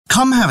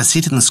Come have a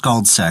seat in the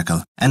Skald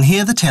circle and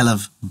hear the tale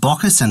of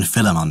Baicus and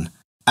Philemon,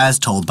 as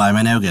told by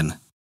Mynogan.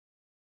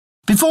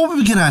 Before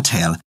we begin our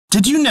tale,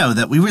 did you know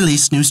that we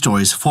release new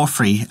stories for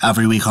free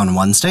every week on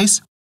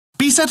Wednesdays?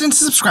 Be certain to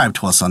subscribe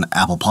to us on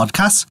Apple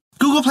Podcasts,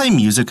 Google Play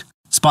Music,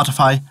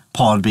 Spotify,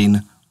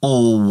 Podbean,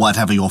 or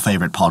whatever your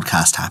favourite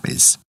podcast app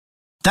is.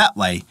 That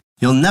way,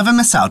 you'll never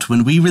miss out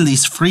when we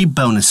release free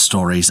bonus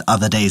stories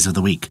other days of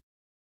the week.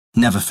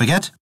 Never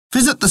forget,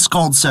 visit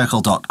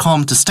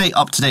thescaldcircle.com to stay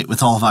up to date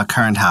with all of our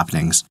current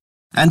happenings,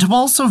 and to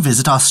also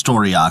visit our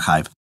story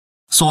archive,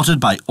 sorted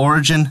by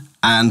origin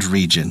and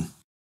region.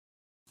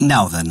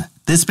 Now then,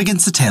 this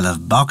begins the tale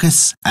of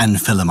Baicus and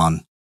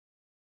Philemon.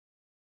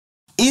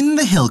 In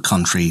the hill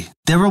country,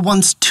 there were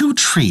once two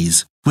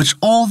trees which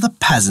all the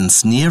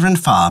peasants near and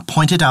far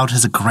pointed out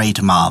as a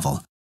great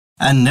marvel,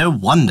 and no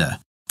wonder,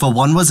 for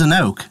one was an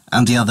oak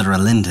and the other a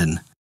linden,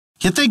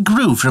 yet they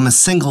grew from a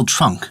single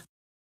trunk.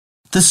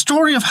 The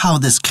story of how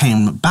this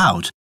came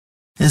about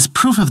is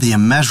proof of the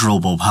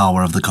immeasurable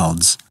power of the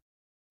gods,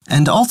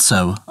 and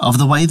also of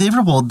the way they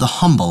reward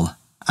the humble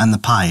and the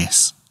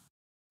pious.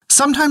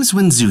 Sometimes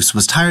when Zeus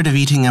was tired of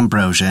eating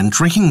ambrosia and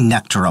drinking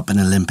nectar up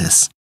in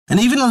Olympus, and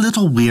even a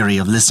little weary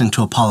of listening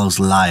to Apollo's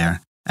lyre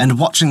and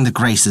watching the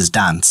Graces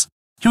dance,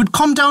 he would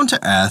come down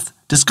to earth,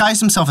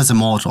 disguise himself as a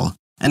mortal,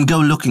 and go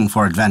looking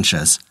for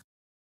adventures.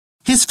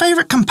 His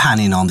favourite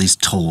companion on these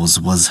tours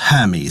was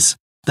Hermes,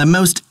 the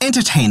most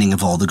entertaining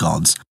of all the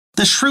gods,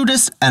 the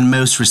shrewdest and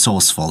most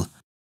resourceful.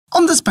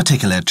 On this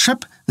particular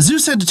trip,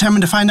 Zeus had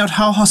determined to find out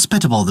how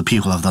hospitable the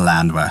people of the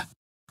land were.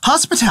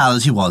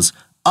 Hospitality was,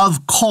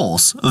 of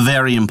course,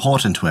 very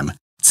important to him,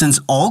 since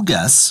all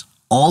guests,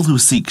 all who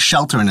seek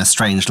shelter in a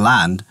strange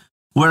land,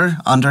 were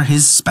under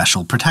his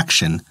special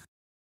protection.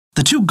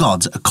 The two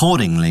gods,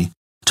 accordingly,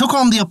 took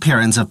on the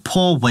appearance of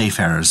poor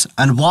wayfarers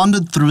and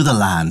wandered through the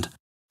land,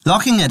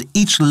 knocking at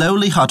each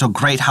lowly hut or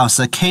great house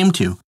they came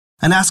to,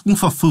 and asking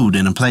for food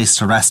and a place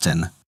to rest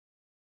in.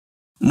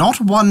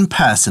 Not one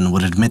person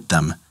would admit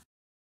them.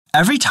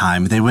 Every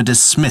time they were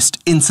dismissed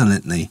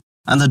insolently,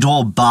 and the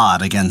door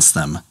barred against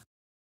them.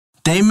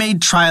 They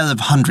made trial of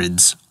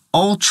hundreds,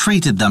 all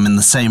treated them in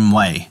the same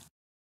way.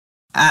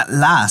 At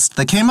last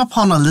they came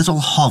upon a little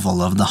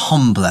hovel of the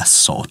humblest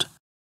sort,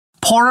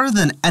 poorer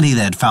than any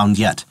they had found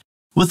yet,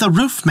 with a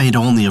roof made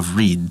only of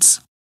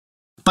reeds.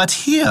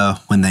 But here,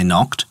 when they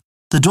knocked,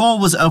 the door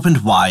was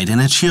opened wide and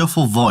a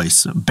cheerful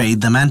voice bade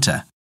them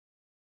enter.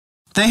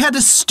 They had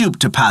to stoop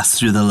to pass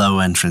through the low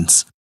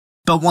entrance,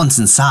 but once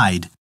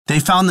inside, they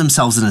found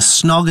themselves in a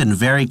snug and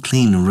very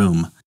clean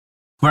room,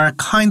 where a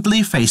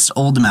kindly-faced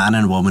old man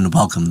and woman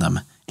welcomed them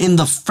in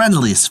the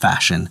friendliest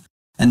fashion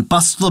and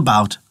bustled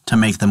about to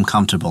make them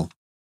comfortable.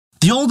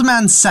 The old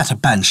man set a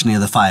bench near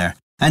the fire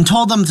and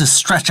told them to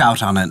stretch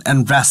out on it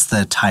and rest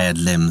their tired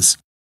limbs,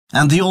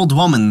 and the old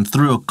woman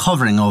threw a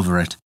covering over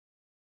it.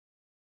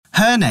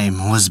 Her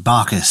name was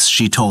Baicus,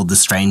 she told the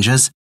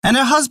strangers, and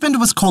her husband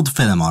was called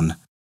Philemon.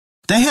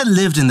 They had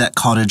lived in that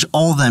cottage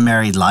all their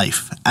married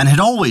life and had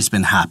always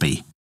been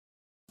happy.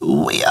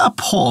 "We are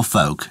poor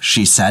folk,"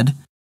 she said,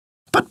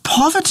 "but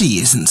poverty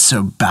isn't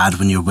so bad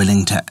when you're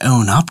willing to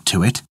own up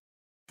to it.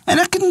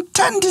 And a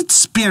contented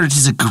spirit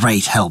is a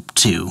great help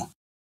too."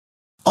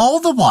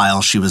 All the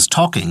while she was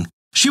talking,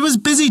 she was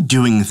busy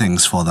doing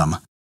things for them.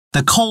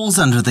 The coals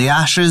under the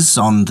ashes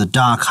on the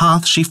dark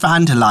hearth she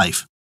fanned to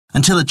life,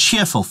 until a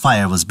cheerful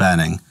fire was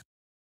burning.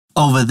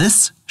 Over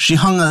this she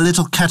hung a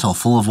little kettle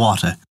full of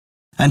water,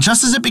 and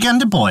just as it began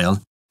to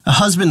boil, her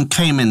husband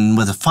came in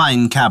with a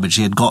fine cabbage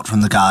he had got from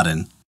the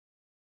garden.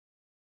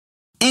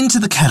 Into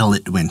the kettle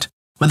it went,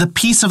 with a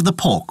piece of the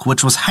pork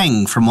which was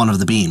hanging from one of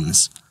the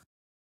beams.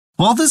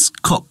 While this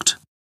cooked,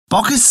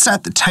 Baicus sat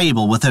at the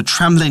table with her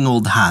trembling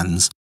old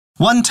hands.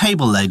 One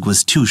table leg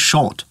was too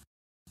short,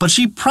 but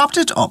she propped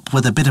it up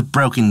with a bit of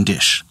broken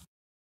dish.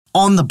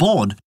 On the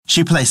board,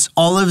 she placed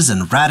olives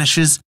and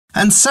radishes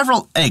and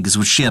several eggs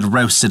which she had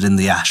roasted in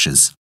the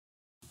ashes.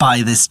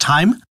 By this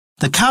time,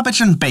 the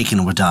cabbage and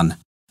bacon were done,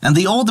 and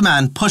the old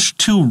man pushed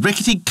two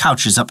rickety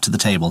couches up to the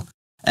table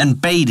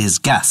and bade his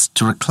guests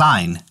to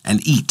recline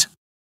and eat.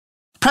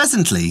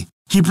 Presently,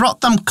 he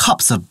brought them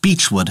cups of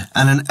beechwood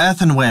and an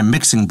earthenware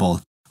mixing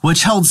bowl,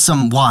 which held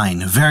some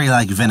wine very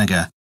like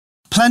vinegar,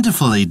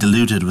 plentifully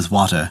diluted with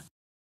water.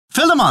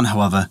 Philemon,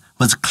 however,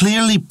 was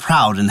clearly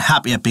proud and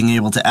happy at being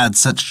able to add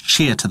such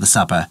cheer to the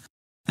supper,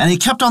 and he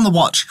kept on the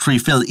watch to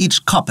refill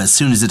each cup as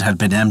soon as it had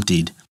been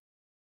emptied.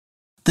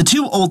 The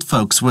two old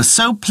folks were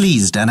so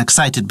pleased and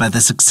excited by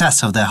the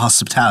success of their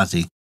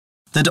hospitality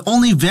that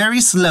only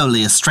very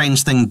slowly a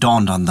strange thing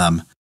dawned on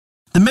them.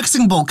 The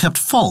mixing bowl kept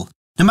full,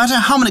 no matter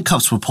how many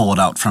cups were poured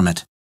out from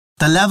it.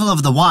 The level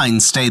of the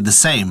wine stayed the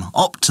same,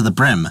 up to the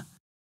brim.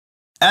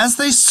 As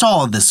they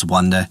saw this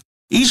wonder,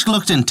 each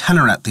looked in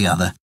tenor at the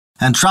other,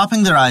 and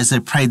dropping their eyes they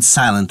prayed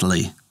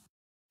silently.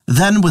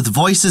 Then, with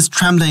voices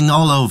trembling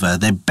all over,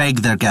 they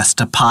begged their guests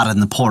to pardon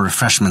the poor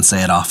refreshments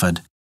they had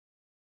offered.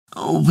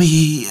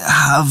 "We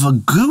have a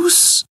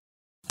goose,"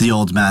 the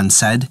old man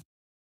said,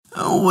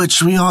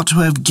 "which we ought to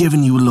have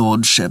given you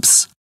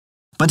lordships.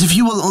 But if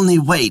you will only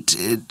wait,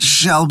 it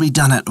shall be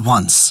done at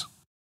once."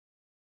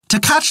 To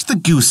catch the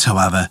goose,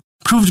 however,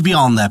 proved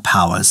beyond their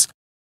powers.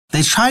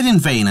 They tried in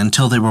vain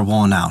until they were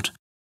worn out,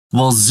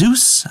 while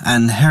Zeus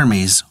and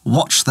Hermes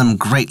watched them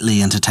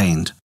greatly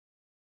entertained.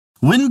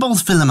 When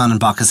both Philemon and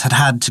Baicus had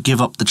had to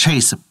give up the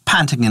chase,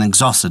 panting and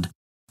exhausted,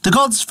 the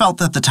gods felt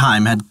that the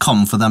time had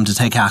come for them to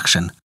take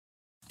action.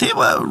 They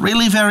were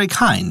really very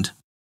kind.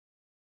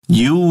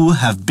 "You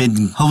have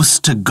been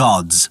host to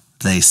gods,"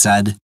 they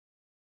said,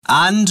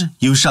 "and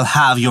you shall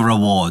have your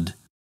reward.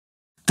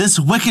 This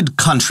wicked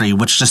country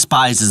which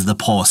despises the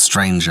poor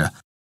stranger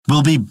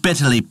will be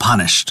bitterly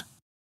punished,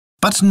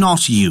 but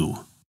not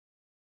you."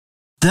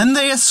 Then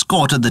they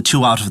escorted the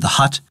two out of the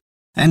hut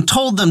and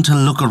told them to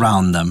look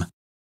around them.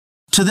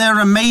 To their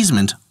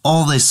amazement,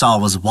 all they saw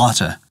was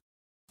water.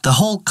 The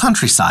whole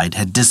countryside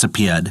had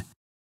disappeared.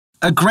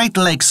 A great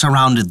lake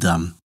surrounded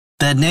them.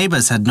 Their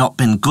neighbors had not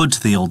been good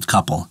to the old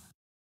couple.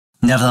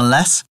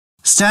 Nevertheless,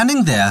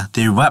 standing there,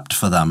 they wept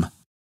for them.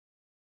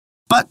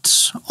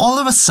 But all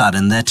of a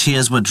sudden, their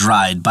tears were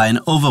dried by an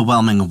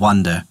overwhelming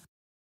wonder.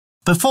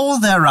 Before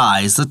their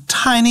eyes, the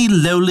tiny,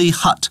 lowly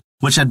hut,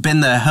 which had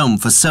been their home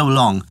for so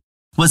long,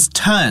 was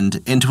turned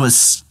into a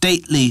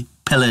stately,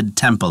 pillared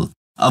temple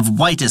of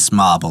whitest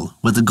marble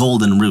with a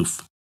golden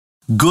roof.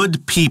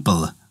 "Good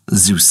people,"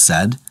 Zeus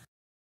said,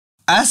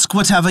 "ask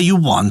whatever you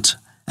want,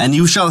 and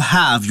you shall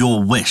have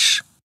your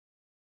wish."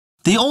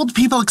 The old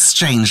people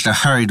exchanged a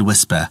hurried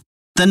whisper.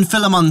 Then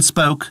Philemon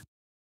spoke.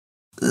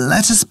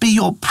 "Let us be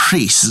your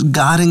priests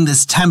guarding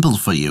this temple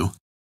for you.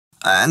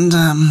 And,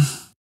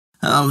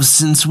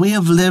 since we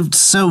have lived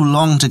so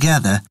long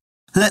together,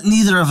 let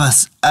neither of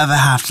us ever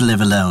have to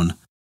live alone.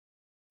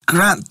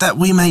 Grant that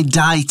we may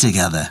die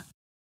together."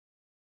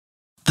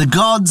 The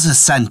gods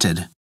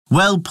assented,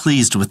 well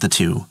pleased with the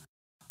two.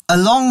 A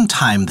long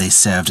time they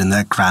served in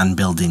their grand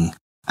building,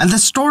 and the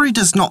story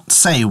does not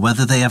say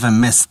whether they ever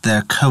missed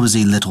their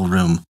cozy little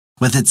room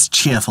with its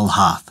cheerful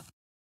hearth.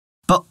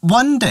 But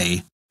one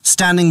day,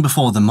 standing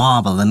before the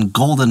marble and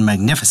golden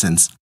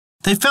magnificence,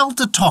 they fell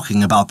to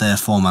talking about their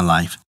former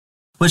life,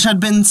 which had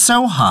been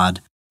so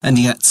hard and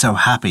yet so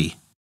happy.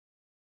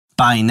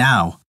 By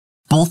now,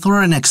 both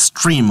were in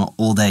extreme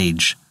old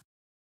age.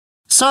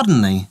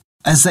 Suddenly,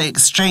 as they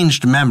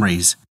exchanged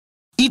memories,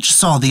 each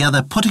saw the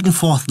other putting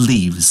forth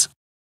leaves.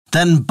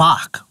 Then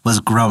bark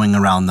was growing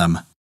around them.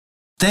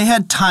 They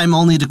had time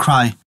only to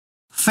cry,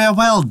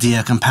 "Farewell,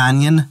 dear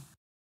companion."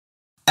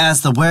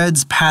 As the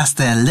words passed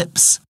their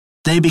lips,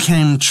 they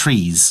became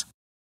trees.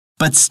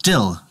 But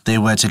still they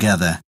were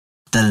together.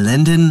 The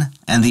linden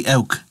and the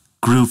oak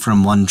grew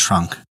from one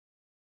trunk.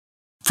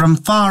 From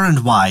far and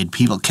wide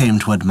people came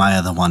to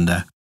admire the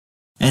wonder,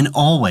 and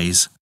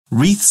always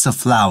wreaths of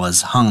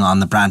flowers hung on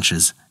the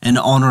branches in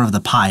honor of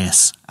the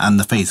pious and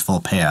the faithful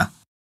pair.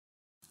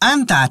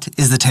 And that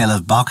is the tale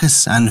of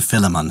Baicus and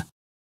Philemon.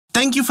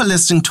 Thank you for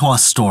listening to our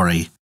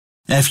story.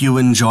 If you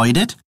enjoyed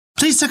it,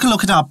 please take a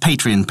look at our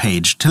Patreon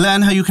page to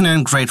learn how you can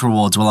earn great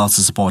rewards while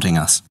also supporting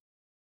us.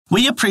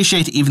 We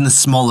appreciate even the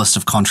smallest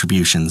of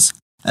contributions,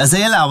 as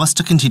they allow us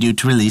to continue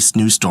to release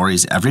new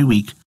stories every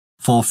week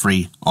for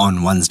free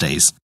on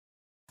Wednesdays,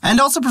 and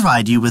also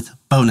provide you with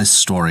bonus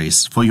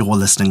stories for your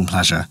listening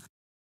pleasure.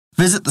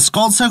 Visit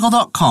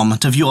theskaldscircle.com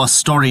to view our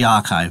story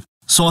archive,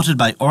 sorted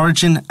by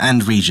origin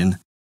and region,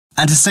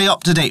 and to stay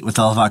up to date with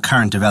all of our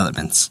current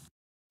developments.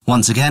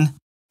 Once again,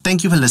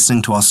 thank you for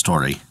listening to our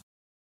story.